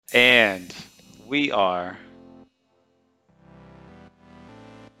And we are.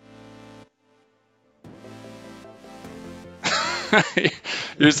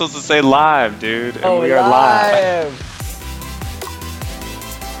 You're supposed to say live, dude, and Oh, we are live. live!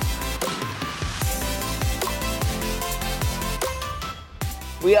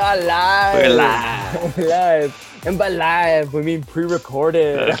 We are We're live! live. Live! And by live, we mean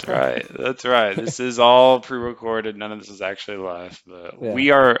pre-recorded. That's right. That's right. This is all pre-recorded. None of this is actually live, but Yeah.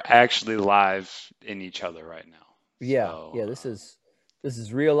 we are actually live in each other right now. Yeah, So yeah, this is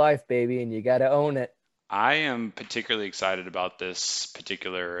real life, baby, and you gotta own it. I am particularly excited about this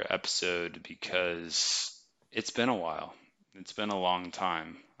particular episode because it's been a while. It's been a long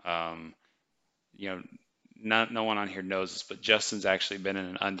time. Um, you know, no one on here knows this, but Justin's actually been in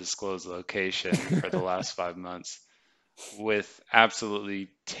an undisclosed location for the last 5 months with absolutely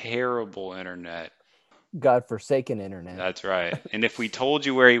terrible internet. God-forsaken internet. That's right. And if we told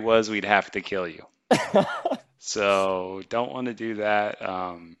you where he was, we'd have to kill you. So don't want to do that.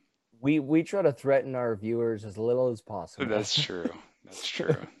 We try to threaten our viewers as little as possible. That's true. That's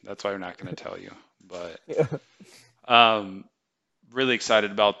true. That's why we're not going to tell you. But Yeah. um, really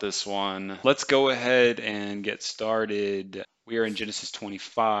excited about this one. Let's go ahead and get started. We are in Genesis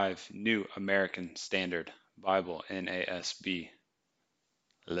 25, New American Standard Bible, NASB.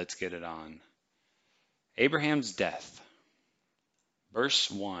 Let's get it on. Abraham's death.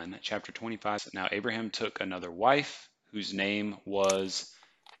 Verse 1, chapter 25. Now Abraham took another wife whose name was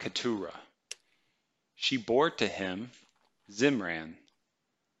Keturah. She bore to him Zimran,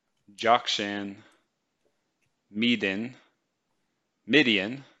 Jokshan, Midian,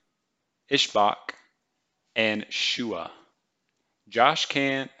 Ishbak, and Shua.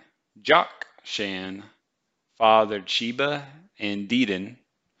 Jokshan fathered Sheba and Dedan,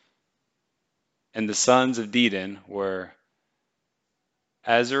 and the sons of Dedan were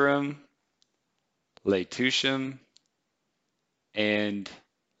Azarim, Letushim, and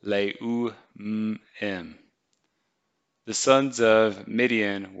Leumim. The sons of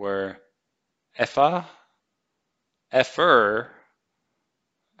Midian were Ephah, Epher,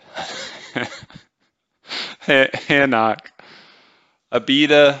 Hanok,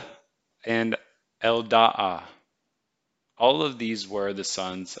 Abida, and Eldaah. All of these were the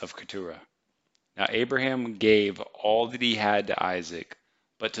sons of Keturah. Now Abraham gave all that he had to Isaac,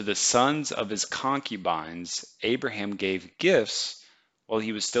 but to the sons of his concubines Abraham gave gifts while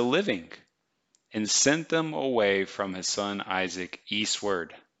he was still living, and sent them away from his son Isaac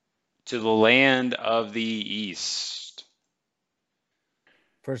eastward to the land of the east.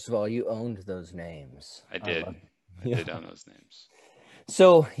 First of all, you owned those names. I I did. love I did own those names.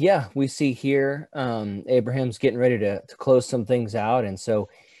 So yeah, we see here Abraham's getting ready to close some things out, and so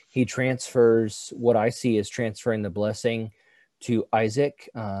he transfers what I see is transferring the blessing to Isaac,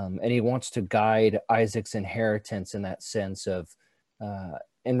 and he wants to guide Isaac's inheritance in that sense of,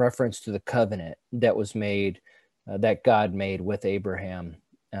 in reference to the covenant that was made, that God made with Abraham,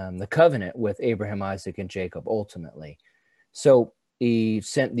 the covenant with Abraham, Isaac, and Jacob ultimately. So he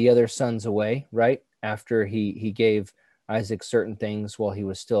sent the other sons away, right after he gave Isaac certain things while he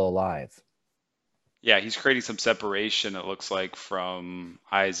was still alive. Yeah, he's creating some separation, it looks like, from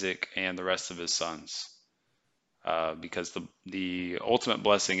Isaac and the rest of his sons, because the ultimate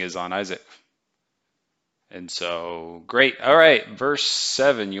blessing is on Isaac. And so, great. All right, verse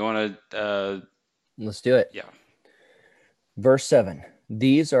 7. You want to, Let's do it. yeah. Verse 7.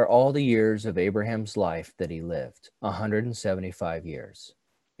 These are all the years of Abraham's life that he lived, 175 years.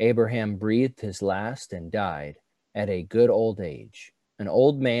 Abraham breathed his last and died at a good old age, an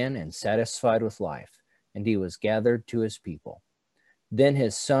old man and satisfied with life, and he was gathered to his people. Then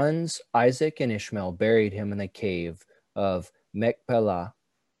his sons Isaac and Ishmael buried him in the cave of Machpelah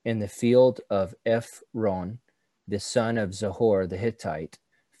in the field of Ephron, the son of Zohar the Hittite,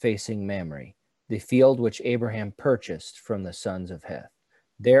 facing Mamre, the field which Abraham purchased from the sons of Heth.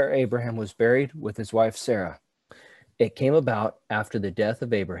 There Abraham was buried with his wife Sarah. It came about after the death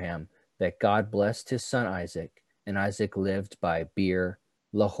of Abraham that God blessed his son Isaac, and Isaac lived by Beer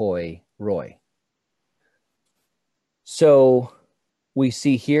Lahai Roi. So we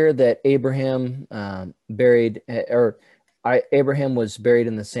see here that Abraham Abraham was buried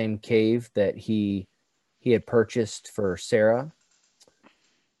in the same cave that he had purchased for Sarah,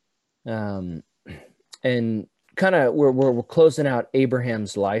 and kind of we're closing out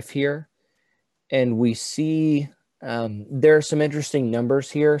Abraham's life here, and we see there are some interesting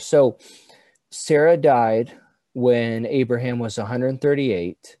numbers here. So Sarah died when Abraham was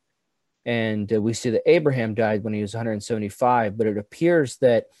 138. And we see that Abraham died when he was 175, but it appears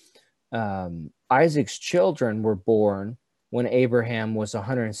that Isaac's children were born when Abraham was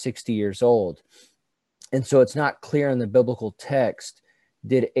 160 years old. And so it's not clear in the biblical text,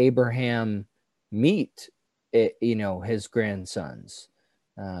 did Abraham meet, his grandsons?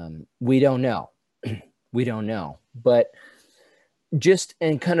 We don't know. We don't know. But just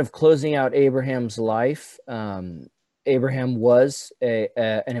in kind of closing out Abraham's life, Abraham was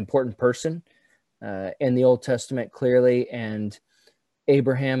an important person in the Old Testament, clearly, and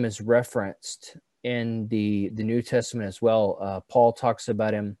Abraham is referenced in the New Testament as well. Paul talks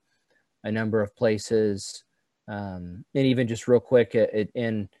about him a number of places, and even just real quick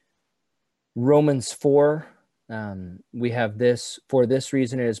in Romans 4, we have this: for this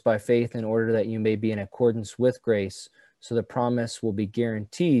reason it is by faith, in order that you may be in accordance with grace, so the promise will be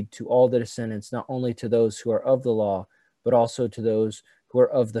guaranteed to all the descendants, not only to those who are of the law, but also to those who are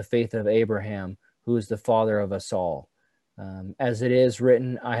of the faith of Abraham, who is the father of us all. As it is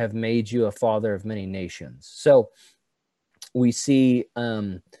written, I have made you a father of many nations. So we see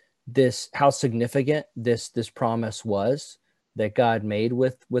this, how significant this promise was that God made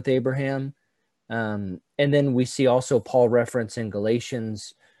with Abraham. And then we see also Paul reference in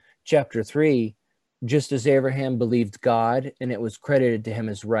Galatians chapter 3, just as Abraham believed God, and it was credited to him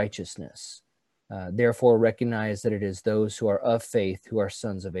as righteousness. Therefore, recognize that it is those who are of faith who are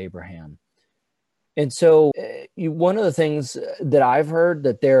sons of Abraham. And so one of the things that I've heard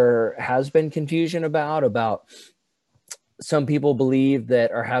that there has been confusion about some people believe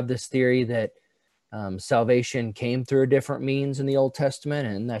that, or have this theory that salvation came through a different means in the Old Testament,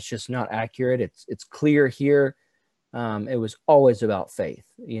 and that's just not accurate. It's clear here. It was always about faith,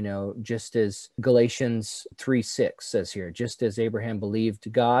 just as Galatians 3:6 says here, just as Abraham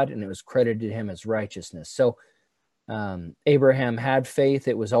believed God and it was credited to him as righteousness. So Abraham had faith.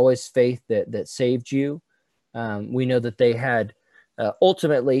 It was always faith that saved you. We know that they had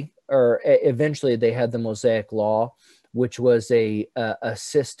ultimately, or eventually, they had the Mosaic Law, which was a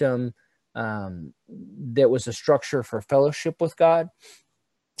system that was a structure for fellowship with God,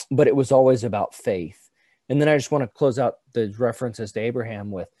 but it was always about faith. And then I just want to close out the references to Abraham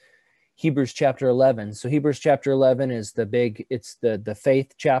with Hebrews chapter 11. So Hebrews chapter 11 is it's the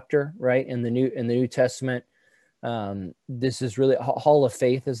faith chapter, right? In the New Testament. This is really a hall of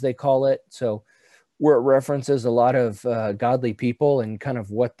faith, as they call it. So where it references a lot of godly people and kind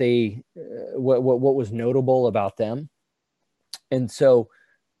of what was notable about them. And so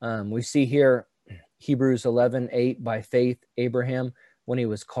we see here Hebrews 11:8, by faith Abraham, when he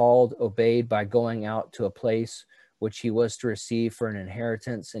was called, obeyed by going out to a place which he was to receive for an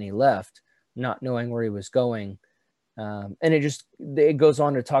inheritance, and he left, not knowing where he was going. And it goes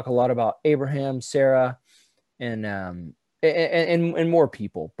on to talk a lot about Abraham, Sarah, and more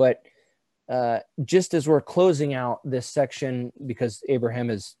people. But just as we're closing out this section, because Abraham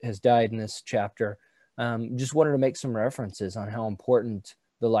has died in this chapter, just wanted to make some references on how important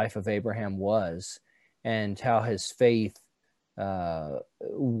the life of Abraham was, and how his faith,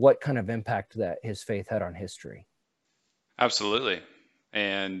 what kind of impact that his faith had on history. Absolutely.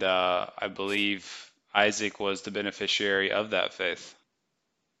 And I believe Isaac was the beneficiary of that faith,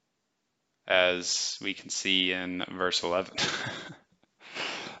 as we can see in verse 11.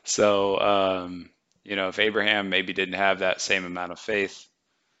 So, if Abraham maybe didn't have that same amount of faith,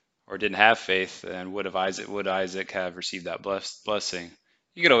 or didn't have faith, then would Isaac have received that blessing?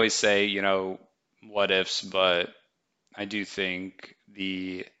 You could always say, what ifs, but I do think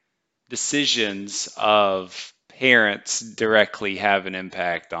the decisions of parents directly have an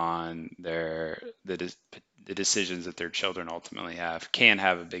impact on the decisions that their children ultimately can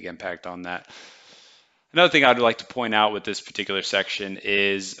have a big impact on that. Another thing I'd like to point out with this particular section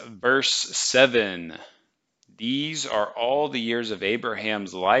is verse 7. These are all the years of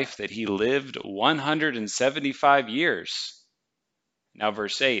Abraham's life, that he lived 175 years. Now,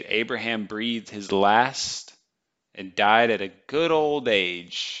 verse 8, Abraham breathed his last and died at a good old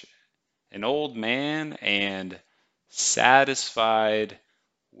age, an old man and satisfied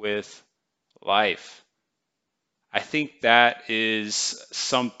with life. I think that is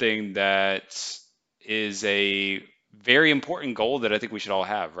something that is a very important goal that I think we should all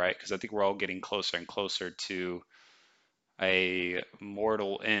have, right? Because I think we're all getting closer and closer to a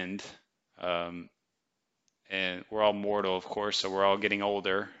mortal end. And we're all mortal, of course, so we're all getting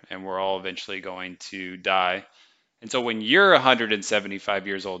older and we're all eventually going to die. And so when you're 175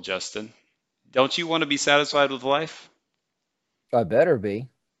 years old, Justin, don't you want to be satisfied with life? I better be.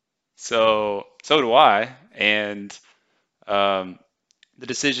 So do I. And um, the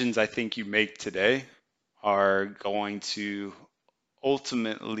decisions I think you make today are going to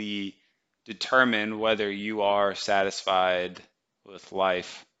ultimately determine whether you are satisfied with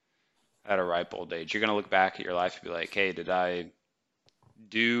life. at a ripe old age. You're going to look back at your life and be like, hey, did I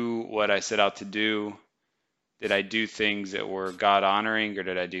do what I set out to do? Did I do things that were God honoring, or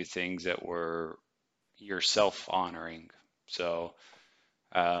did I do things that were yourself honoring? So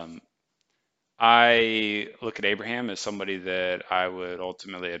um, I look at Abraham as somebody that I would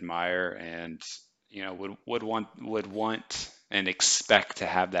ultimately admire, and would want and expect to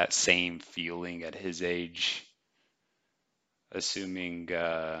have that same feeling at his age, assuming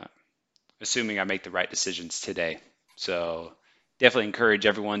assuming I make the right decisions today. So definitely encourage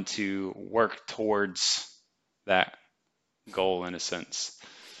everyone to work towards that goal in a sense.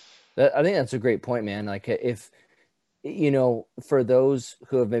 I think that's a great point, man. Like if for those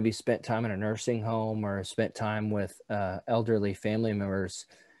who have maybe spent time in a nursing home or spent time with elderly family members,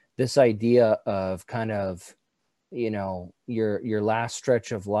 this idea of kind of, your last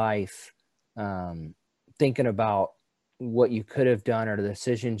stretch of life, um, thinking about what you could have done or the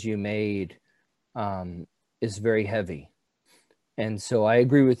decisions you made, um, is very heavy. And so I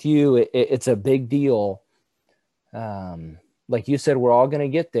agree with you. It's a big deal. Um, like you said, we're all going to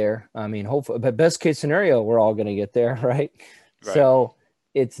get there. I mean, hopefully, but best case scenario, we're all going to get there, right? Right. So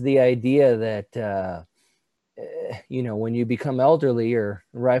it's the idea that, when you become elderly or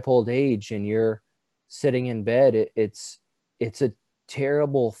ripe old age and you're sitting in bed, it's a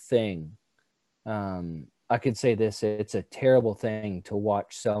terrible thing. I could say this: it's a terrible thing to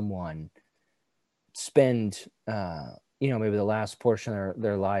watch someone spend, maybe the last portion of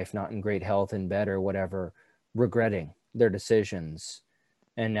their life not in great health in bed or whatever, regretting their decisions,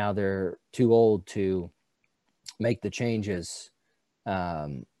 and now they're too old to make the changes,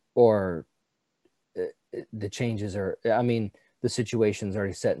 or the changes are, I mean, the situation's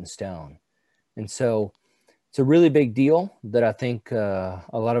already set in stone. And so it's a really big deal that I think a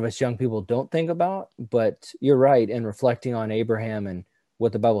lot of us young people don't think about. But you're right. In reflecting on Abraham and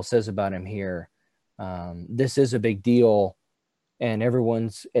what the Bible says about him here, this is a big deal. And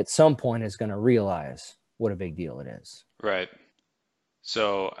everyone's at some point is going to realize what a big deal it is. Right.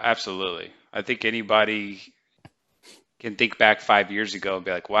 So absolutely. I think anybody can think back 5 years ago and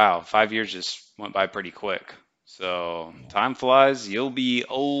be like, wow, 5 years just went by pretty quick. So time flies. You'll be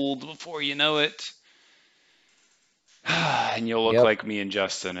old before you know it. And you'll look Yep. like me and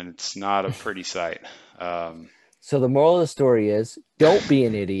Justin, and it's not a pretty sight. Um, So the moral of the story is don't be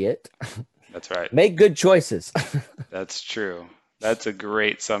an idiot. that's right. Make good choices. That's true. That's a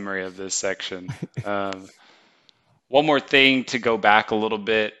great summary of this section. One more thing to go back a little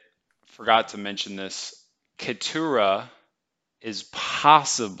bit. Forgot to mention this. Keturah is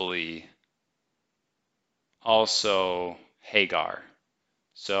possibly also Hagar.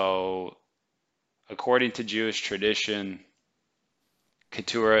 So, according to Jewish tradition,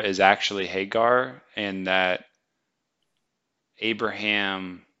 Keturah is actually Hagar, and that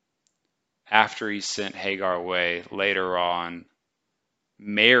Abraham, after he sent Hagar away, later on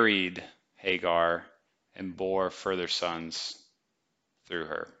married Hagar and bore further sons through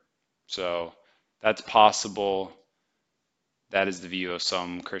her. So, that's possible. That is the view of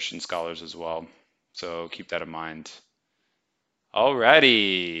some Christian scholars as well. So, keep that in mind.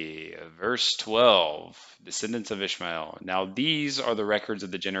 Alrighty, verse 12, descendants of Ishmael. Now these are the records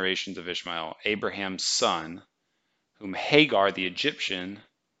of the generations of Ishmael, Abraham's son, whom Hagar the Egyptian,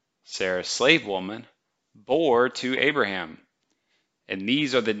 Sarah's slave woman, bore to Abraham. And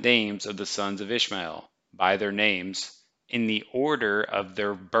these are the names of the sons of Ishmael, by their names, in the order of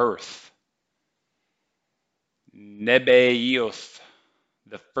their birth. Nebaioth,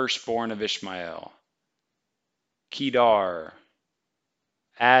 the firstborn of Ishmael, Kedar,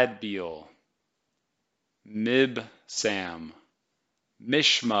 Adbeel, Mibsam,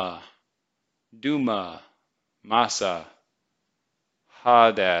 Mishma, Duma, Masa,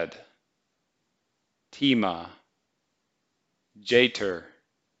 Hadad, Tema, Jater,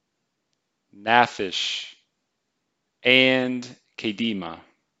 Naphish, and Kedema.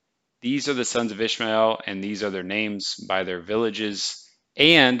 These are the sons of Ishmael, and these are their names by their villages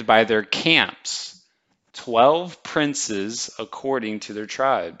and by their camps. 12 princes according to their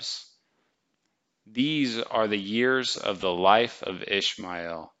tribes. These are the years of the life of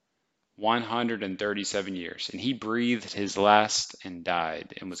Ishmael, 137 years. And he breathed his last and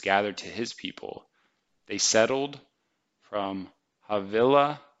died, and was gathered to his people. They settled from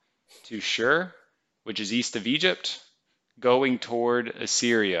Havilah to Shur, which is east of Egypt, going toward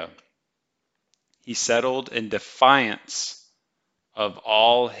Assyria. He settled in defiance of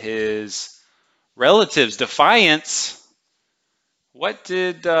all his relatives. Defiance. What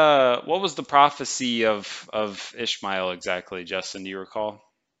was the prophecy of Ishmael exactly, Justin? Do you recall?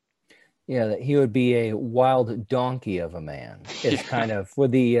 Yeah, that he would be a wild donkey of a man. It's Yeah, kind of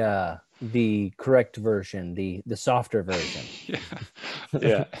with the the correct version, the softer version. Yeah.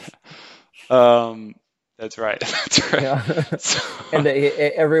 Yeah. Um, that's right. That's right. Yeah. So, And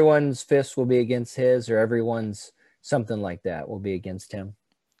everyone's fist will be against his, or everyone's something like that will be against him,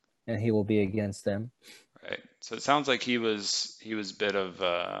 and he will be against them. right. So it sounds like he was a bit of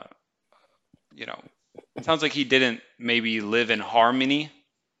you know, sounds like he didn't maybe live in harmony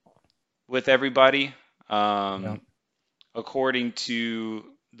with everybody, Yeah. um, according to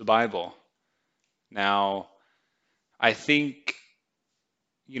the Bible. Now, I think,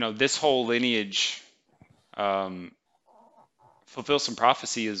 this whole lineage um, fulfills some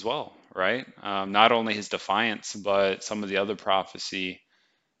prophecy as well, right? Not only his defiance, but some of the other prophecy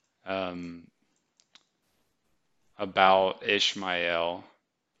um, about Ishmael.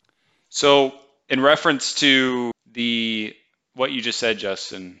 So, in reference to the what you just said,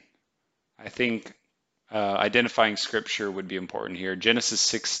 Justin, I think identifying scripture would be important here. Genesis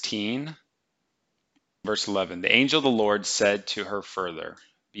 16, verse 11. The angel of the Lord said to her further,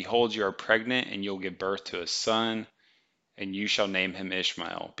 behold, you are pregnant, and you'll give birth to a son, and you shall name him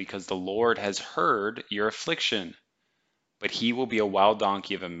Ishmael, because the Lord has heard your affliction. But he will be a wild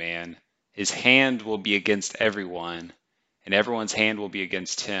donkey of a man. His hand will be against everyone, and everyone's hand will be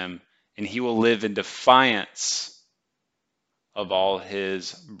against him, and he will live in defiance of all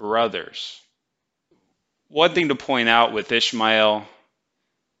his brothers. One thing to point out with Ishmael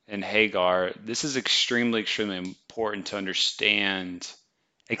and Hagar, this is extremely, extremely important to understand,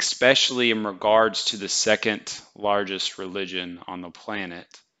 especially in regards to the second largest religion on the planet,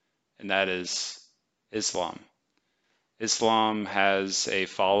 and that is Islam. Islam has a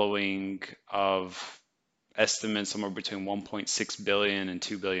following of estimates somewhere between 1.6 billion and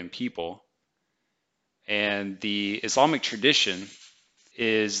 2 billion people. And the Islamic tradition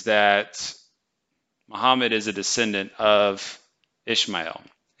is that Muhammad is a descendant of Ishmael.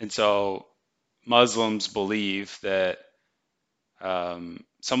 And so Muslims believe that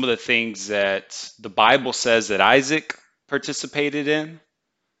some of the things that the Bible says that Isaac participated in,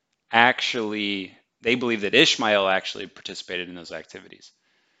 actually, they believe that Ishmael actually participated in those activities.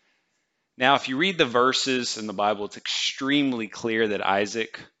 Now, if you read the verses in the Bible, it's extremely clear that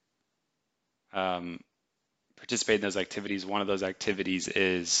Isaac um, participated in those activities. One of those activities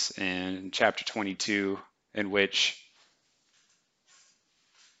is in chapter 22, in which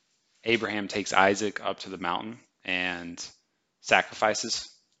Abraham takes Isaac up to the mountain and sacrifices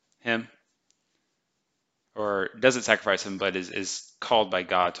him, or doesn't sacrifice him, but is called by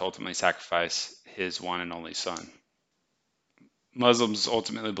God to ultimately sacrifice his one and only son. Muslims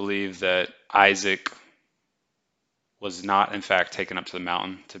ultimately believe that Isaac was not, in fact, taken up to the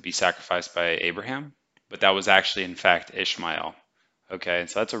mountain to be sacrificed by Abraham, but that was actually, in fact, Ishmael. Okay,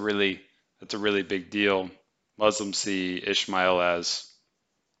 so that's a really big deal. Muslims see Ishmael as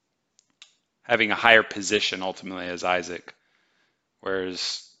having a higher position ultimately as Isaac,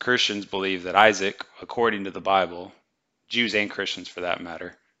 whereas Christians believe that Isaac, according to the Bible, Jews and Christians for that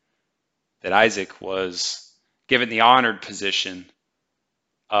matter, that Isaac was given the honored position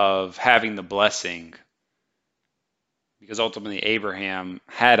of having the blessing because ultimately Abraham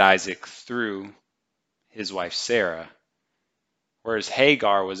had Isaac through his wife Sarah, whereas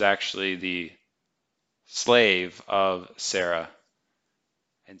Hagar was actually the slave of Sarah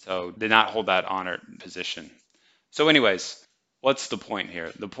and so did not hold that honored position. So, anyways, what's the point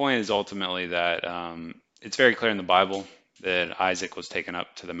here? The point is ultimately that it's very clear in the Bible that Isaac was taken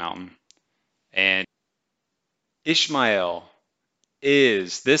up to the mountain, and Ishmael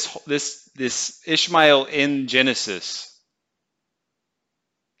is this Ishmael in Genesis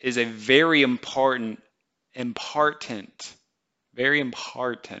is a important, very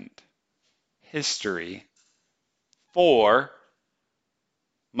important history for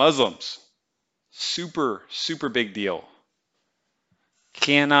Muslims. Super, super big deal.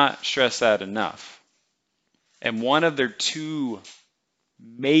 Cannot stress that enough. And one of their two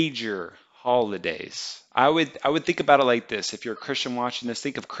major holidays. I would think about it like this. If you're a Christian watching this,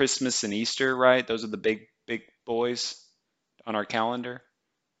 think of Christmas and Easter, right? Those are the big boys on our calendar.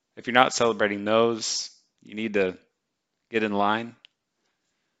 If you're not celebrating those, you need to get in line.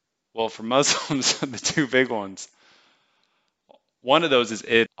 Well, for Muslims, the two big ones. One of those is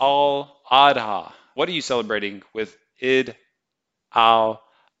Eid al-Adha. What are you celebrating with Eid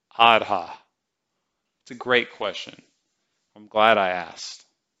al-Adha? It's a great question. I'm glad I asked.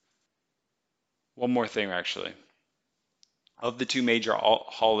 One more thing, actually. Of the two major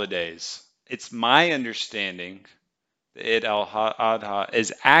holidays, it's my understanding that Eid al-Adha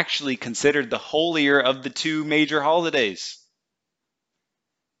is actually considered the holier of the two major holidays.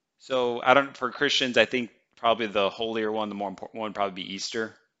 So I don't, for Christians, I think probably the holier one, the more important one would probably be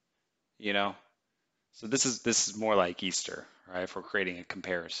Easter. you know. So this is more like Easter, right? If we're creating a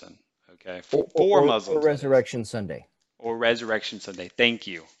comparison, okay, for Or Muslims that is, Resurrection Sunday. or Resurrection Sunday. Thank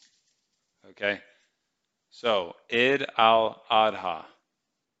you. Okay, so Eid al-Adha.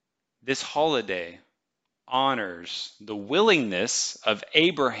 This holiday honors the willingness of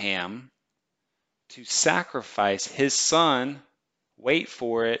Abraham to sacrifice his son, wait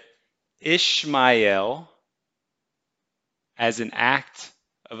for it, Ishmael, as an act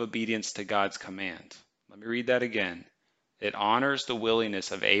of obedience to God's command. Let me read that again. It honors the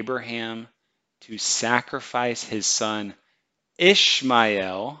willingness of Abraham to sacrifice his son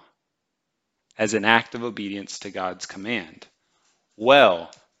Ishmael as an act of obedience to God's command.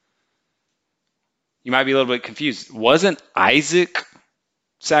 Well, you might be a little bit confused. Wasn't Isaac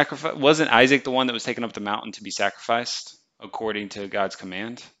the one that was taken up the mountain to be sacrificed according to God's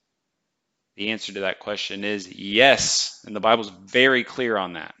command? The answer to that question is yes, and the Bible's very clear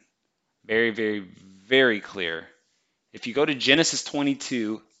on that. Very, very, very clear. If you go to Genesis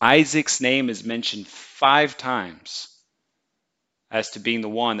 22, Isaac's name is mentioned 5 times as to being the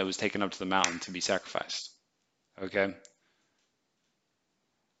one that was taken up to the mountain to be sacrificed. Okay?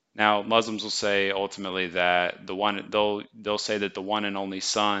 Now, Muslims will say ultimately that they'll say that the one and only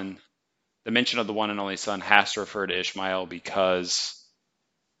son, the mention of the one and only son has to refer to Ishmael because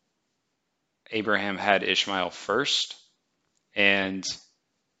Abraham had Ishmael first, and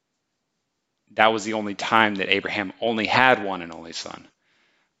that was the only time that Abraham only had one and only son.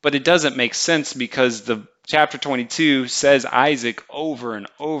 But it doesn't make sense because the chapter 22 says Isaac over and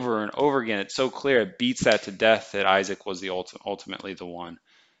over and over again. It's so clear, it beats that to death that Isaac was ultimately the one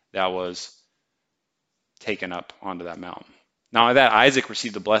that was taken up onto that mountain. Now that Isaac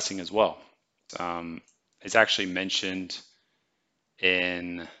received the blessing as well. It's actually mentioned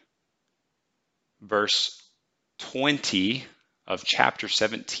in verse 20 of chapter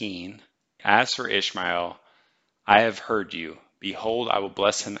 17. As for Ishmael, I have heard you. Behold, I will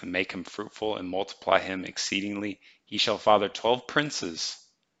bless him and make him fruitful and multiply him exceedingly. He shall father 12 princes,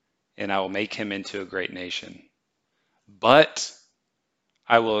 and I will make him into a great nation. But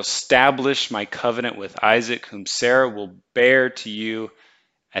I will establish my covenant with Isaac, whom Sarah will bear to you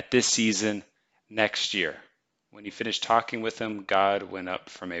at this season next year. When he finished talking with him, God went up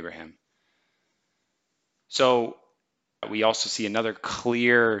from Abraham. So we also see another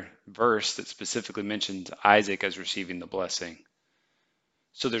clear verse that specifically mentions Isaac as receiving the blessing.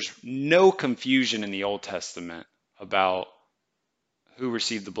 So there's no confusion in the Old Testament about who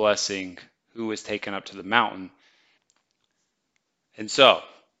received the blessing, who was taken up to the mountain. And so,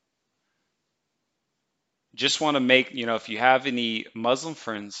 just want to make, if you have any Muslim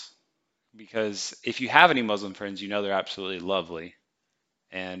friends, because if you have any Muslim friends, they're absolutely lovely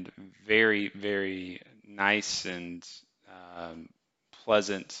and very, very nice and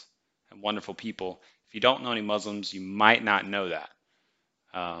pleasant and wonderful people. If you don't know any Muslims, you might not know that.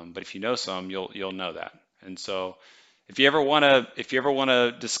 But if you know some, you'll know that. And so, if you ever want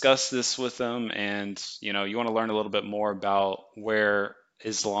to discuss this with them, and you want to learn a little bit more about where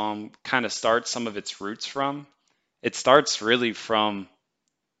Islam kind of starts, some of its roots from, it starts really from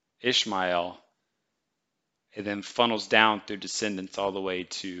Ishmael, and then funnels down through descendants all the way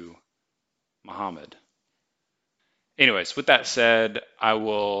to Muhammad. Anyways, with that said, I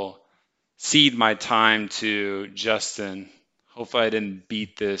will cede my time to Justin. Hopefully I didn't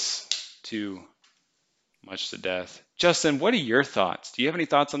beat this too much to death. Justin, what are your thoughts? Do you have any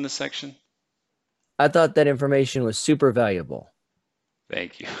thoughts on this section? I thought that information was super valuable.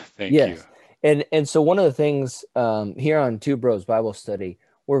 Thank you. Thank you. And so one of the things here on Two Bros Bible Study,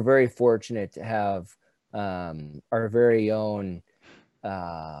 we're very fortunate to have our very own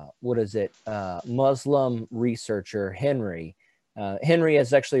Muslim researcher, Henry. Henry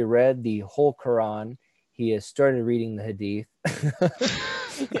has actually read the whole Quran. He has started reading the Hadith.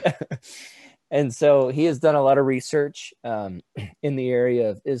 And so he has done a lot of research in the area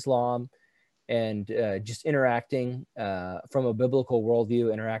of Islam and just interacting from a biblical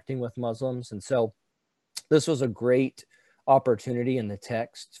worldview, interacting with Muslims. And so this was a great opportunity in the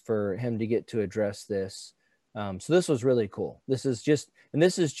text for him to get to address this. So this was really cool. This is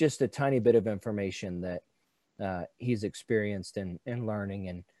just a tiny bit of information that he's experienced in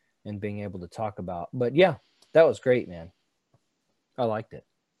learning and being able to talk about. But yeah, that was great, man. I liked it.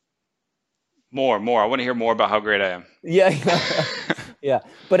 More. I want to hear more about how great I am. Yeah. Yeah.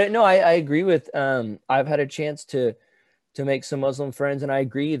 But no, I agree with, I've had a chance to make some Muslim friends. And I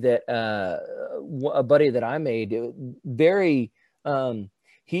agree that a buddy that I made,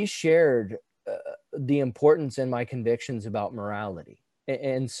 he shared the importance in my convictions about morality.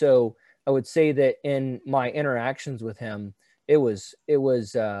 And so I would say that in my interactions with him, it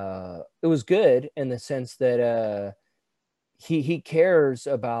was good in the sense that he cares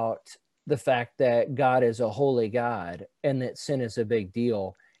about the fact that God is a holy God and that sin is a big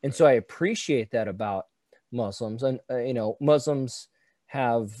deal. And so I appreciate that about Muslims. And Muslims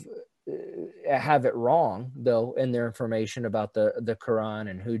have it wrong though in their information about the Quran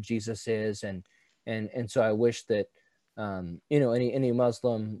and who Jesus is, and so I wish that any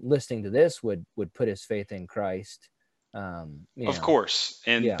Muslim listening to this would put his faith in Christ. Of course,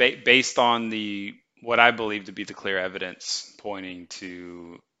 and Yeah. based on what I believe to be the clear evidence pointing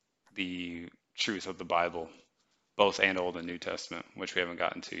to the truth of the Bible, both and Old and New Testament, which we haven't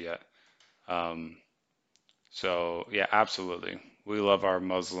gotten to yet. Um, so yeah, absolutely. We love our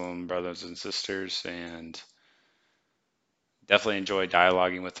Muslim brothers and sisters and definitely enjoy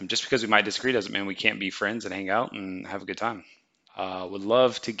dialoguing with them. Just because we might disagree doesn't mean we can't be friends and hang out and have a good time. Would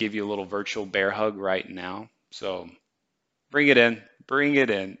love to give you a little virtual bear hug right now. So bring it in. Bring it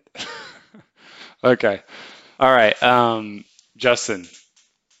in. Okay. All right. Justin,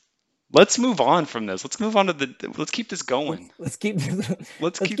 let's move on from this. Let's move on to let's keep this going. Let's keep Let's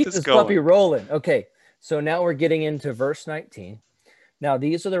let's keep keep this this puppy going. rolling. Okay. So now we're getting into verse 19. Now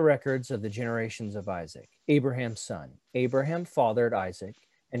these are the records of the generations of Isaac, Abraham's son. Abraham fathered Isaac,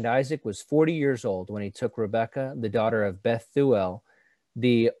 and Isaac was 40 years old when he took Rebekah, the daughter of Bethuel,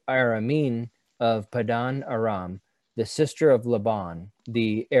 the Aramean of Padan Aram, the sister of Laban,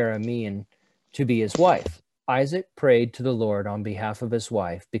 the Aramean, to be his wife. Isaac prayed to the Lord on behalf of his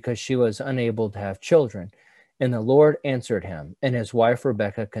wife because she was unable to have children. And the Lord answered him, and his wife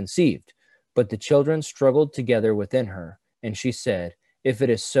Rebekah conceived. But the children struggled together within her, and she said, "If it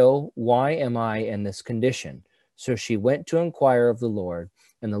is so, why am I in this condition?" So she went to inquire of the Lord,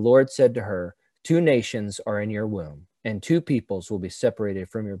 and the Lord said to her, "Two nations are in your womb, and two peoples will be separated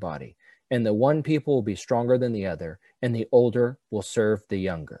from your body. And the one people will be stronger than the other, and the older will serve the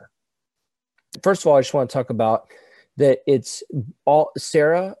younger." First of all, I just want to talk about that it's all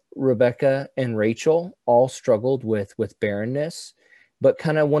Sarah, Rebecca, and Rachel all struggled with barrenness. But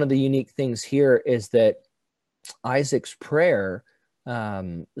kind of one of the unique things here is that Isaac's prayer,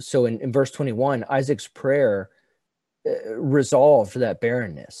 so in verse 21, Isaac's prayer resolved that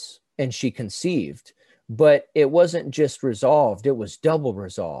barrenness, and she conceived. But it wasn't just resolved, it was double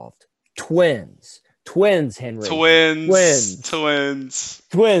resolved. Twins, Henry. Twins. Twins. Twins.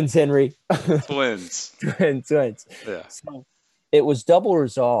 Twins, Henry. Twins. Twins. Yeah. So it was double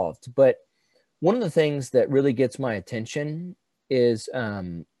resolved. But one of the things that really gets my attention is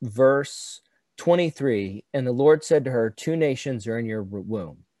verse 23. And the Lord said to her, "Two nations are in your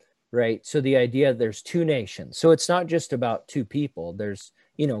womb." Right. So the idea there's two nations. So it's not just about two people. There's,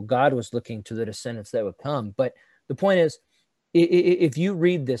 God was looking to the descendants that would come. But the point is, if you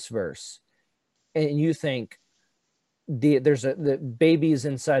read this verse and you think the babies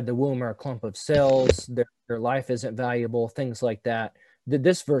inside the womb are a clump of cells, their life isn't valuable, things like that,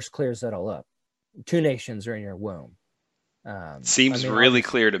 this verse clears that all up. Two nations are in your womb. Seems really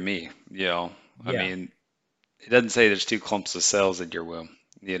clear to me. Yeah. I mean, it doesn't say there's two clumps of cells in your womb.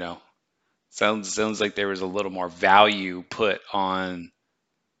 Sounds like there was a little more value put on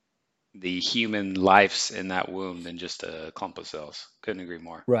the human lives in that womb than just a clump of cells. Couldn't agree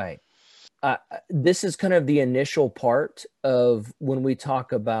more. Right. This is kind of the initial part of when we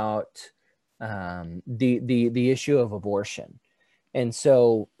talk about the issue of abortion. And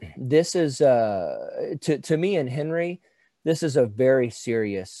so this is to me and Henry, this is a very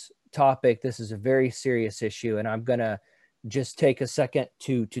serious topic. This is a very serious issue, and I'm gonna just take a second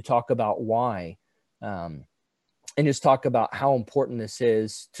to talk about why, and just talk about how important this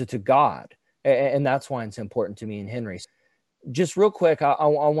is to God, and that's why it's important to me and Henry. Just real quick, I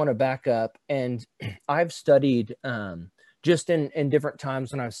want to back up, and I've studied just in different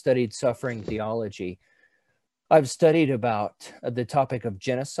times when I've studied suffering theology. I've studied about the topic of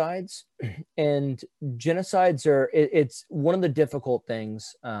genocides, and genocides it's one of the difficult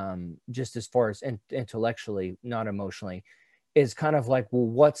things, just as far as intellectually, not emotionally, is kind of like, well,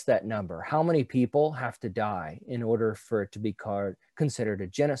 what's that number? How many people have to die in order for it to be considered a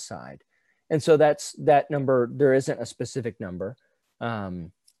genocide? And so that's that number. There isn't a specific number.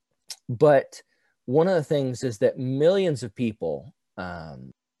 But one of the things is that millions of people, a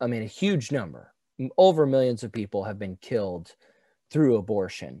huge number, over millions of people have been killed through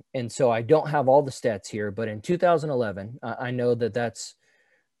abortion. And so I don't have all the stats here, but in 2011, I know that that's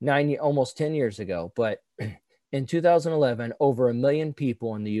almost 10 years ago, but in 2011, over 1 million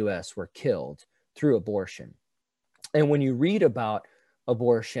people in the US were killed through abortion. And when you read about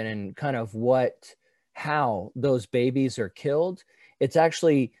abortion and kind of how those babies are killed, it's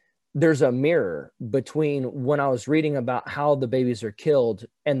actually there's a mirror between when I was reading about how the babies are killed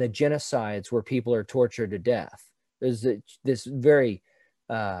and the genocides where people are tortured to death. There's this very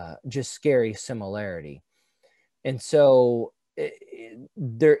just scary similarity. And so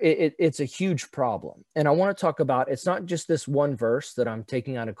it's a huge problem. And I want to talk about, it's not just this one verse that I'm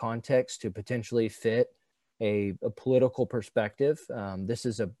taking out of context to potentially fit a political perspective. This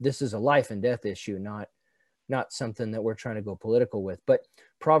is a life and death issue, not something that we're trying to go political with. But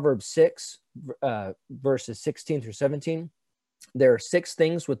Proverbs 6, verses 16 through 17, there are 6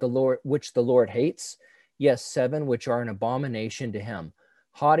 things with the Lord which the Lord hates, yes, 7 which are an abomination to him: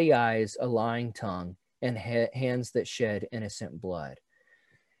 haughty eyes, a lying tongue, and hands that shed innocent blood.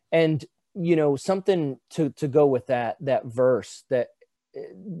 And something to go with that verse that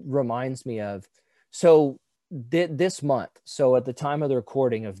reminds me of, so this month, so at the time of the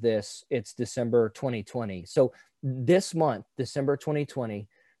recording of this, it's December 2020. So this month, December 2020,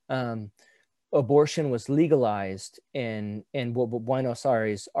 abortion was legalized in Buenos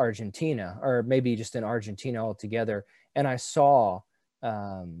Aires, Argentina, or maybe just in Argentina altogether. And I saw,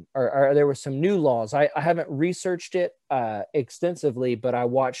 or there were some new laws. I haven't researched it extensively, but I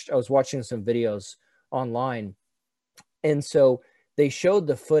was watching some videos online. And so they showed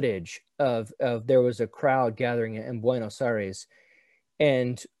the footage of there was a crowd gathering in Buenos Aires.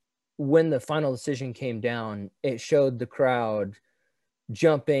 And when the final decision came down, it showed the crowd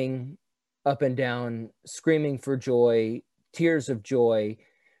jumping up and down, screaming for joy, tears of joy.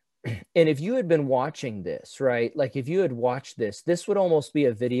 And if you had been watching this, right, like if you had watched this would almost be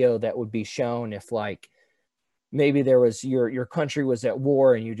a video that would be shown if, like, maybe there was your country was at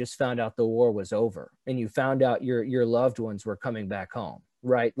war and you just found out the war was over and you found out your loved ones were coming back home,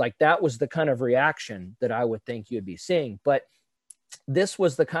 right? Like that was the kind of reaction that I would think you'd be seeing. But this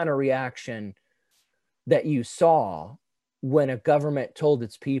was the kind of reaction that you saw when a government told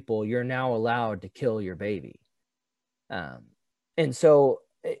its people, you're now allowed to kill your baby. And so,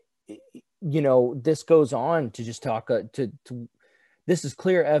 this goes on to just talk this is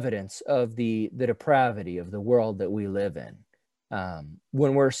clear evidence of the depravity of the world that we live in.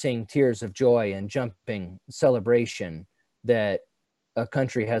 When we're seeing tears of joy and jumping celebration that a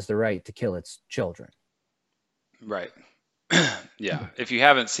country has the right to kill its children. Right. Yeah. If you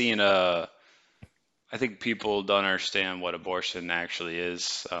haven't seen I think people don't understand what abortion actually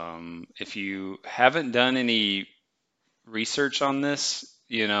is. If you haven't done any research on this,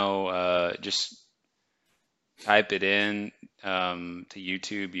 just type it in to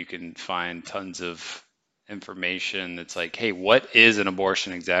YouTube. You can find tons of information that's like, hey, what is an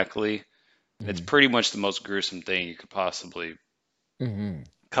abortion exactly? Mm-hmm. It's pretty much the most gruesome thing you could possibly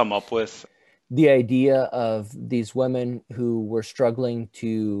come up with. The idea of these women who were struggling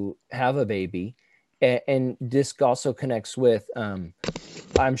to have a baby, and this also connects with,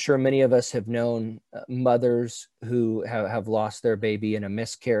 I'm sure many of us have known mothers who have lost their baby in a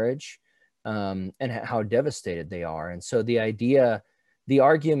miscarriage, and how devastated they are. And so the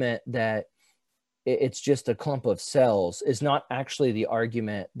argument that it's just a clump of cells is not actually the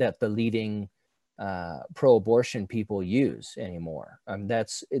argument that the leading pro-abortion people use anymore.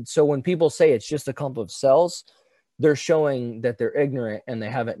 So when people say it's just a clump of cells, they're showing that they're ignorant and they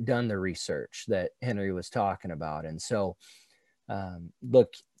haven't done the research that Henry was talking about. And so,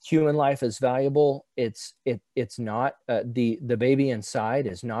 look, human life is valuable. It's not the baby inside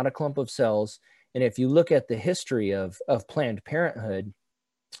is not a clump of cells. And if you look at the history of Planned Parenthood,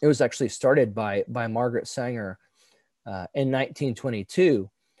 it was actually started by Margaret Sanger in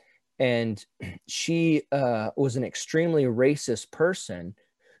 1922. And she was an extremely racist person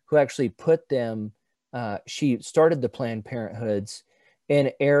who actually put them, she started the Planned Parenthoods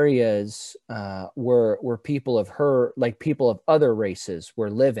in areas where people of her, like people of other races,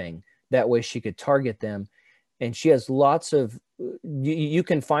 were living. That way she could target them. And she has lots of, you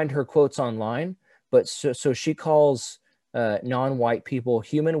can find her quotes online, but so she calls non-white people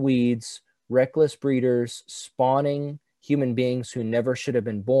human weeds, reckless breeders, spawning human beings who never should have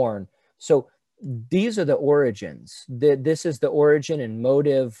been born. So these are the origins. This is the origin and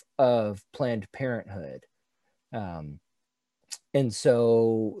motive of Planned Parenthood. And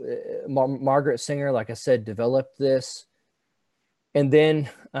so Margaret Sanger, like I said, developed this. And then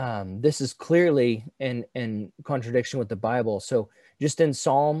this is clearly in contradiction with the Bible. So just in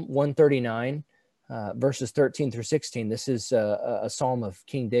Psalm 139, verses 13 through 16, this is a psalm of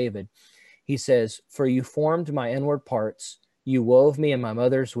King David. He says, "For you formed my inward parts, you wove me in my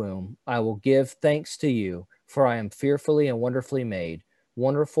mother's womb. I will give thanks to you, for I am fearfully and wonderfully made.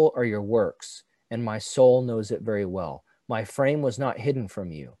 Wonderful are your works, and my soul knows it very well. My frame was not hidden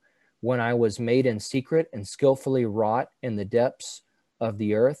from you when I was made in secret and skillfully wrought in the depths of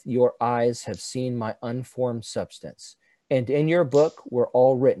the earth, your eyes have seen my unformed substance. And in your book were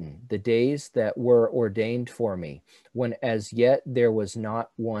all written the days that were ordained for me, when as yet there was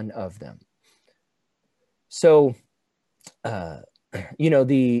not one of them. So, the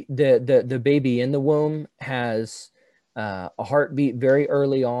baby in the womb has a heartbeat very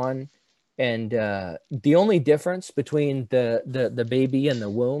early on, and the only difference between the baby and the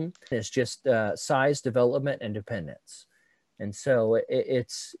womb is just size, development, and dependence. And so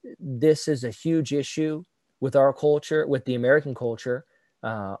this is a huge issue with our culture, with the American culture.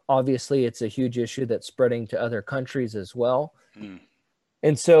 Obviously, it's a huge issue that's spreading to other countries as well. Mm.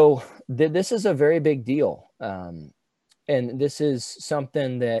 And so this is a very big deal. And this is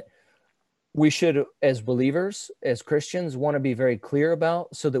something that we should, as believers, as Christians, want to be very clear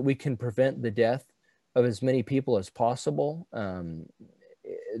about so that we can prevent the death of as many people as possible.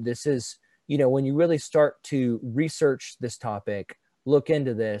 This is, when you really start to research this topic, look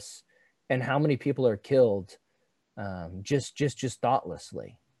into this, and how many people are killed just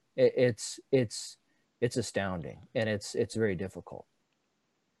thoughtlessly. It's astounding, and it's very difficult.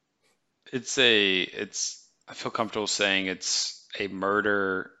 I feel comfortable saying it's a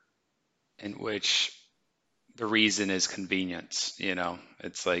murder in which the reason is convenience,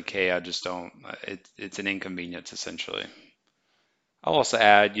 It's like, hey, I just don't, it's an inconvenience essentially. I'll also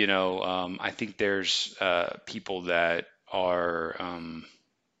add, I think there's people that are,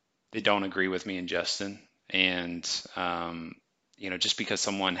 they don't agree with me and Justin. And, just because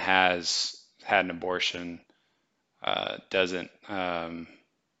someone has had an abortion doesn't,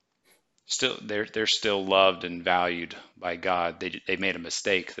 still, they're still loved and valued by God. They made a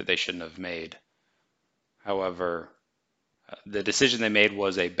mistake that they shouldn't have made. However, the decision they made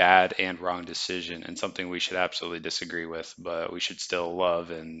was a bad and wrong decision and something we should absolutely disagree with, but we should still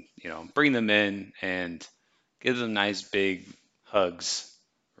love and, bring them in and give them nice big hugs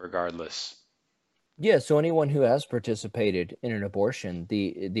regardless. Yeah, so anyone who has participated in an abortion,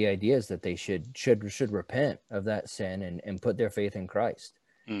 the idea is that they should repent of that sin and put their faith in Christ.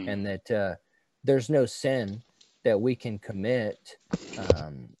 Mm. And that there's no sin that we can commit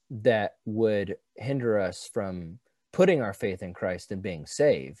that would hinder us from putting our faith in Christ and being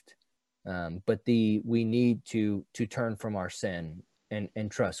saved. But we need to turn from our sin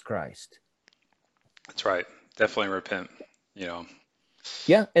and trust Christ. That's right. Definitely repent,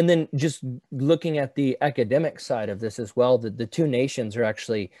 Yeah, and then just looking at the academic side of this as well, the two nations are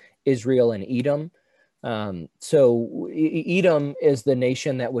actually Israel and Edom. So Edom is the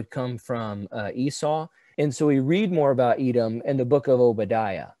nation that would come from Esau. And so we read more about Edom in the book of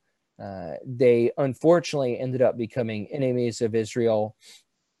Obadiah. They unfortunately ended up becoming enemies of Israel.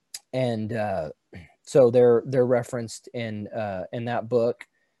 And so they're referenced in that book,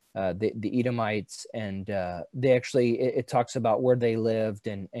 the Edomites. And they actually, it talks about where they lived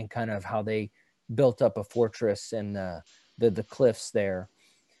and kind of how they built up a fortress in the cliffs there.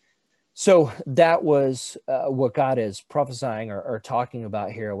 So that was what God is prophesying or talking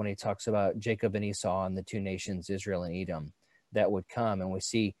about here when he talks about Jacob and Esau and the two nations, Israel and Edom, that would come. And we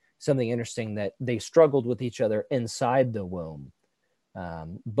see something interesting, that they struggled with each other inside the womb.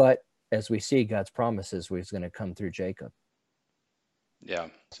 But as we see, God's promises was going to come through Jacob. Yeah.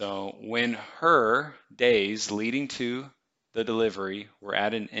 So when her days leading to the delivery were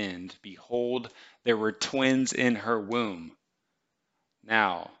at an end, behold, there were twins in her womb.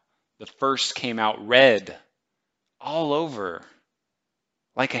 Now, the first came out red all over,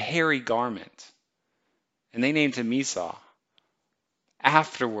 like a hairy garment, and they named him Esau.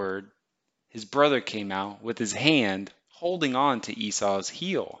 Afterward, his brother came out with his hand holding on to Esau's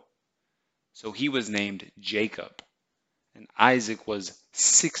heel. So he was named Jacob. And Isaac was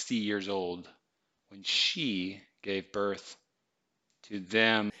 60 years old when she gave birth to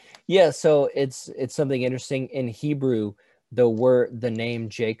them. Yeah, so it's something interesting. In Hebrew, the name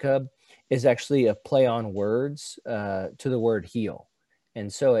Jacob is actually a play on words to the word heel,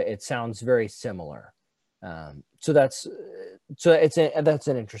 and so it sounds very similar. So that's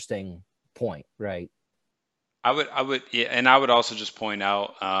an interesting point, right? Yeah, and I would also just point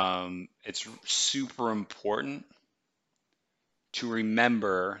out, it's super important to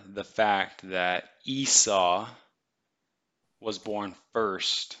remember the fact that Esau was born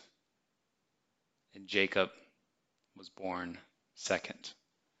first and Jacob was born second.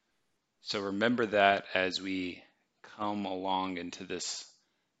 So remember that as we come along into this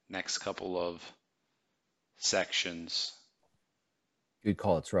next couple of sections. Good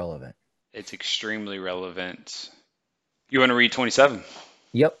call. It's relevant. It's extremely relevant. You want to read 27?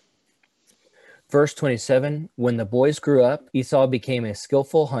 Yep. Verse 27, when the boys grew up, Esau became a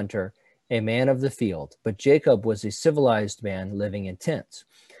skillful hunter a man of the field, but Jacob was a civilized man living in tents.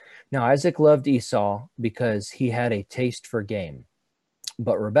 Now Isaac loved Esau because he had a taste for game,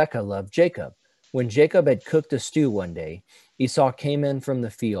 but Rebekah loved Jacob. When Jacob had cooked a stew one day, Esau came in from the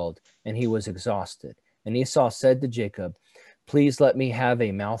field, and he was exhausted. And Esau said to Jacob, "Please let me have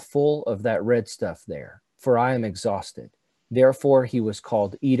a mouthful of that red stuff there, for I am exhausted." Therefore he was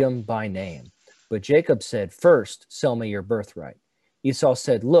called Edom by name. But Jacob said, "First, sell me your birthright." Esau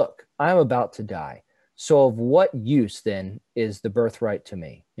said, "Look, I am about to die. So of what use then is the birthright to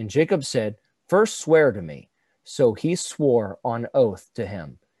me?" And Jacob said, "First swear to me." So he swore on oath to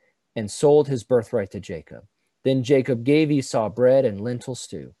him and sold his birthright to Jacob. Then Jacob gave Esau bread and lentil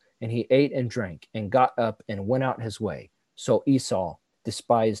stew, and he ate and drank and got up and went out his way. So Esau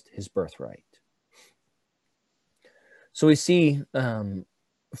despised his birthright. So we see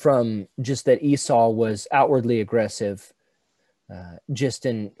from just that Esau was outwardly aggressive, just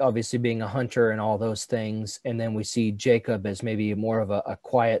in obviously being a hunter and all those things. And then we see Jacob as maybe more of a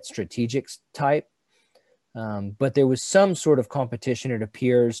quiet, strategic type. But there was some sort of competition, it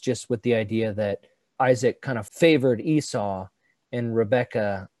appears, just with the idea that Isaac kind of favored Esau and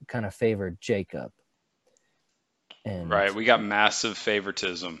Rebekah kind of favored Jacob. And Right. We got massive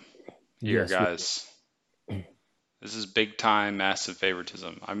favoritism here, yes, we, guys. This is big time, massive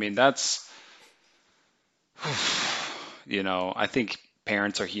favoritism. I mean, that's, I think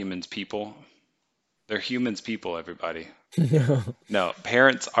parents are humans, people. They're humans, people, everybody. No,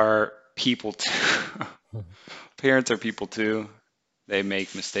 parents are people too. Parents are people too. They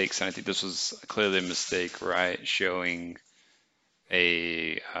make mistakes, and I think this was clearly a mistake, right? Showing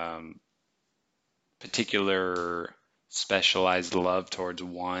a particular specialized love towards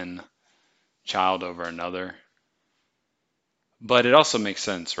one child over another. But it also makes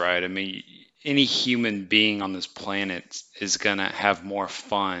sense, right? I mean, any human being on this planet is gonna have more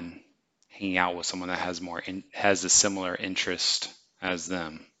fun hanging out with someone that has a similar interest as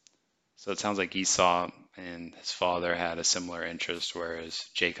them. So it sounds like Esau and his father had a similar interest, whereas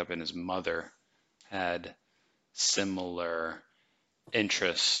Jacob and his mother had similar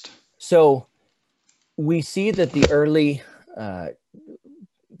interest. so we see that the early,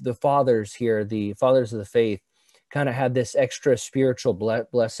 the fathers here, the fathers of the faith, kind of had this extra spiritual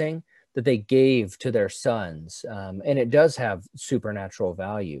blessing that they gave to their sons, and it does have supernatural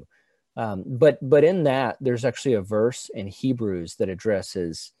value. But in that, there's actually a verse in Hebrews that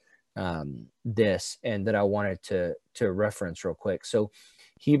addresses this, and that I wanted to reference real quick. So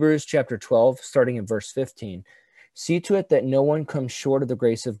Hebrews chapter 12, starting in verse 15, "See to it that no one comes short of the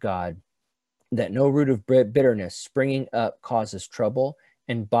grace of God, that no root of bitterness springing up causes trouble,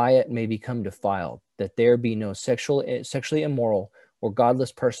 and by it may become defiled, that there be no sexually immoral or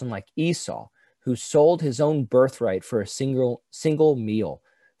godless person like Esau, who sold his own birthright for a single meal.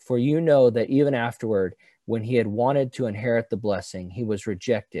 For you know that even afterward, when he had wanted to inherit the blessing, he was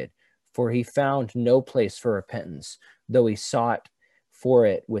rejected, for he found no place for repentance, though he sought for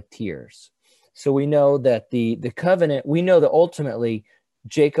it with tears." So we know that the covenant, we know that ultimately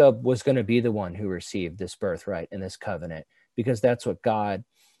Jacob was going to be the one who received this birthright and this covenant, because that's what God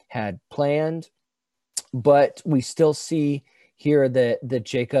had planned. But we still see here that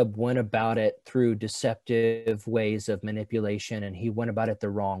Jacob went about it through deceptive ways of manipulation, and he went about it the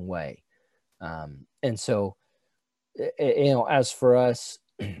wrong way. And so, as for us,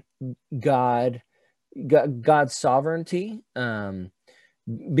 God's sovereignty,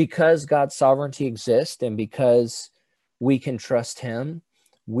 because God's sovereignty exists and because we can trust him,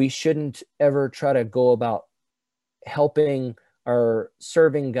 we shouldn't ever try to go about helping or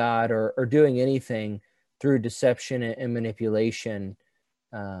serving God or doing anything through deception and manipulation,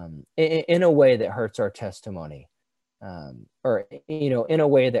 in a way that hurts our testimony, or in a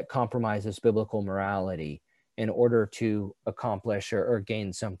way that compromises biblical morality in order to accomplish or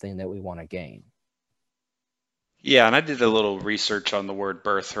gain something that we want to gain. Yeah, and I did a little research on the word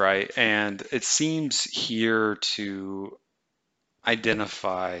birthright, and it seems here to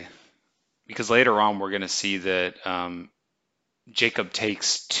identify, because later on we're going to see that Jacob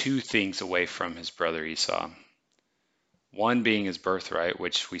takes two things away from his brother Esau. One being his birthright,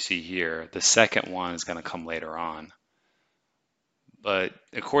 which we see here. The second one is going to come later on. But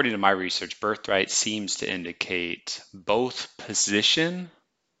according to my research, birthright seems to indicate both position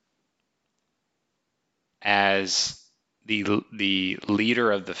as the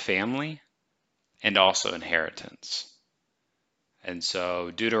leader of the family and also inheritance. And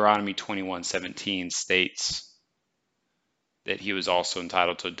so Deuteronomy 21:17 states that he was also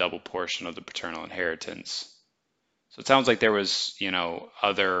entitled to a double portion of the paternal inheritance. So it sounds like there was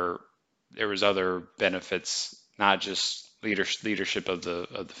other benefits, not just leadership of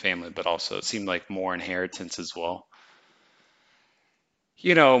the family, but also it seemed like more inheritance as well.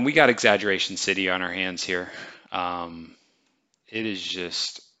 We got exaggeration city on our hands here. Um, it is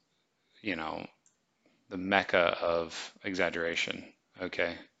just, you know, the mecca of exaggeration.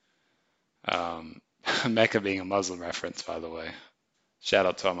 Okay. Um, Mecca being a Muslim reference, by the way. Shout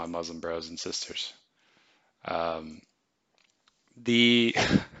out to all my Muslim bros and sisters. Um, the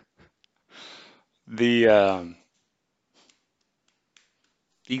the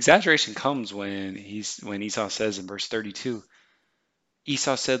the exaggeration comes when Esau says in verse 32,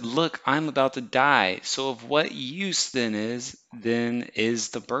 Esau said, "Look, I'm about to die. So of what use then is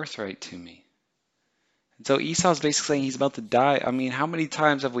the birthright to me?" And so Esau's basically saying he's about to die. I mean, how many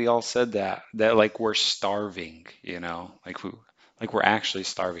times have we all said that? That like we're starving, like we're actually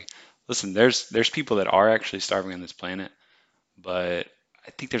starving. Listen, there's people that are actually starving on this planet, but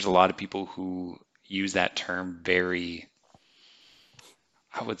I think there's a lot of people who use that term very,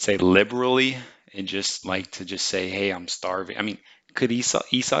 I would say, liberally, and just like to just say, "Hey, I'm starving." I mean, could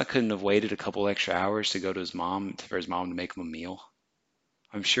Esau couldn't have waited a couple extra hours to go to his mom for his mom to make him a meal?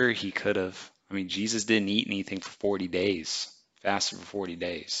 I'm sure he could have. I mean, Jesus didn't eat anything for 40 days, fasted for 40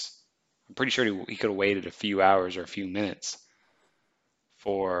 days. I'm pretty sure he could have waited a few hours or a few minutes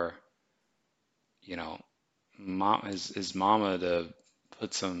for, you know, his mama to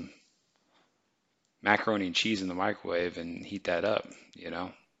put some macaroni and cheese in the microwave and heat that up.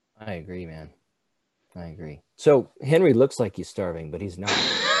 I agree, man. I agree. So Henry looks like he's starving, but he's not.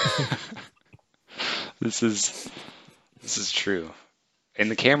 This is true. And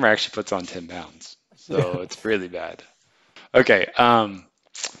the camera actually puts on 10 pounds. So it's really bad. Okay,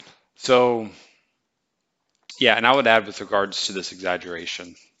 so yeah, and I would add with regards to this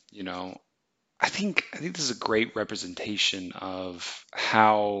exaggeration, you know, I think this is a great representation of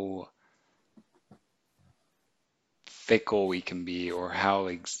how fickle we can be, or how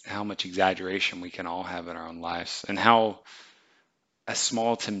much exaggeration we can all have in our own lives, and how a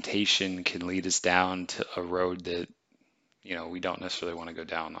small temptation can lead us down to a road that we don't necessarily want to go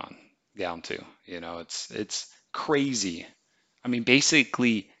down to. It's crazy. I mean,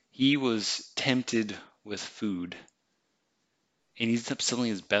 basically, he was tempted with food, and he ends up selling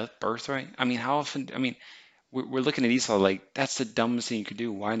his birthright. I mean, how often? I mean, we're looking at Esau like that's the dumbest thing you could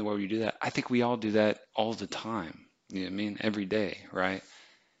do. Why in the world would you do that? I think we all do that all the time. You know what I mean? Every day, right?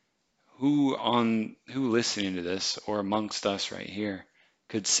 Who listening to this or amongst us right here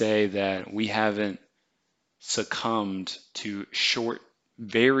could say that we haven't succumbed to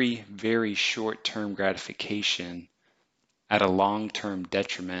very, very short-term gratification at a long-term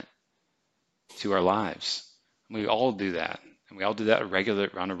detriment to our lives? We all do that. And we all do that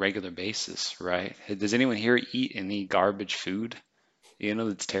on a regular basis, right? Does anyone here eat any garbage food,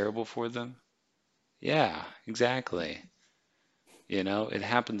 that's terrible for them? Yeah, exactly. It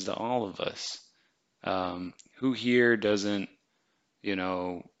happens to all of us. Who here doesn't, you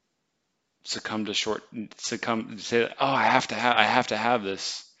know, say, oh, I have to have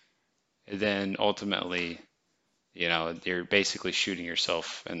this, and then ultimately, you're basically shooting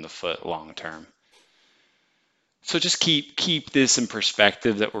yourself in the foot long term. So just keep this in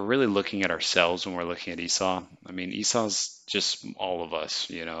perspective that we're really looking at ourselves when we're looking at Esau. I mean, Esau's just all of us,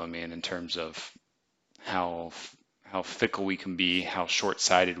 I mean, in terms of how how fickle we can be, how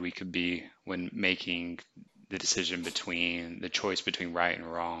short-sighted we could be when making the choice between right and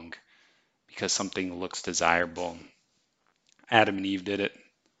wrong because something looks desirable. Adam and Eve did it,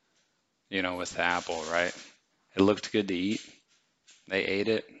 with the apple, right? It looked good to eat. They ate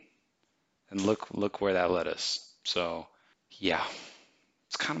it, and look where that led us. So, yeah,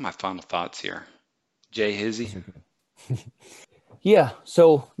 it's kind of my final thoughts here. Jay Hizzy. Those are good. Yeah.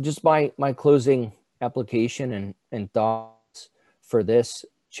 So just my closing application and thoughts for this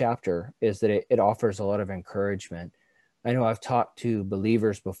chapter is that it offers a lot of encouragement. I know I've talked to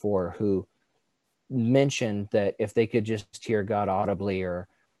believers before who mentioned that if they could just hear God audibly or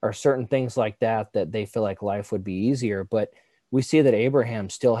certain things like that, that they feel like life would be easier. But we see that Abraham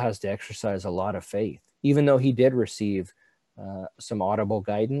still has to exercise a lot of faith, even though he did receive some audible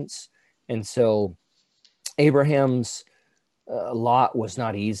guidance. And so Abraham's lot was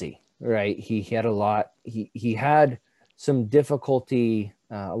not easy, right? He had a lot. He had some difficulty,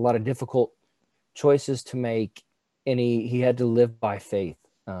 a lot of difficult choices to make, and he had to live by faith,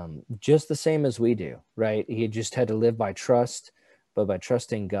 just the same as we do, right? He just had to live by trust, but by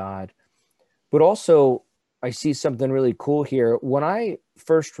trusting God. But also, I see something really cool here. When I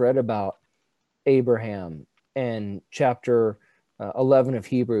first read about Abraham and chapter 11 of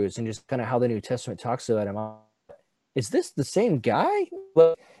Hebrews, and just kind of how the New Testament talks about him, is this the same guy?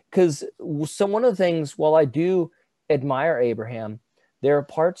 Because one of the things, while I do admire Abraham, there are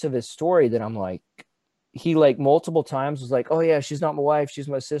parts of his story that I'm like, he like multiple times was like, oh yeah, she's not my wife, she's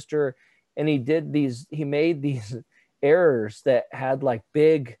my sister. And he made these errors that had like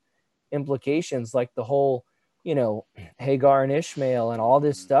big implications, like the whole, Hagar and Ishmael and all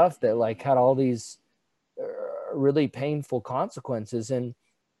this stuff that like had all these really painful consequences. And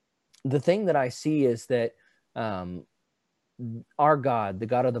the thing that I see is that our God, the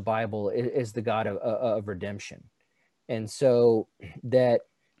God of the Bible, is the God of redemption. And so that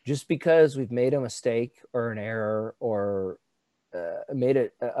just because we've made a mistake or an error or made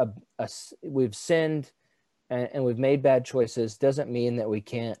it we've sinned and we've made bad choices doesn't mean that we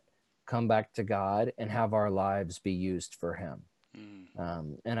can't come back to God and have our lives be used for him.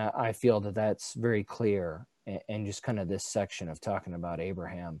 And I feel that that's very clear and just kind of this section of talking about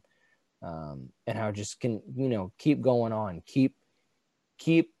Abraham, and how just can, keep going on, keep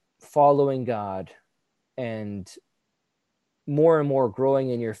following God, and more growing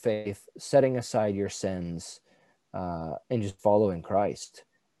in your faith, setting aside your sins, and just following Christ.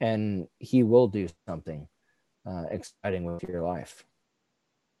 And he will do something exciting with your life.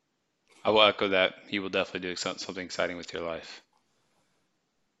 I will echo that. He will definitely do something exciting with your life.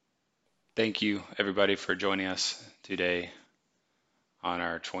 Thank you, everybody, for joining us today on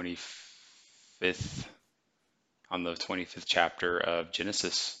our 25th, on the 25th chapter of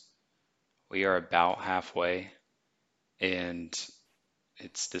Genesis. We are about halfway, and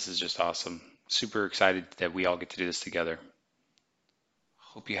this is just awesome. Super excited that we all get to do this together.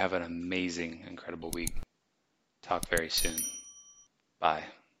 Hope you have an amazing, incredible week. Talk very soon. Bye.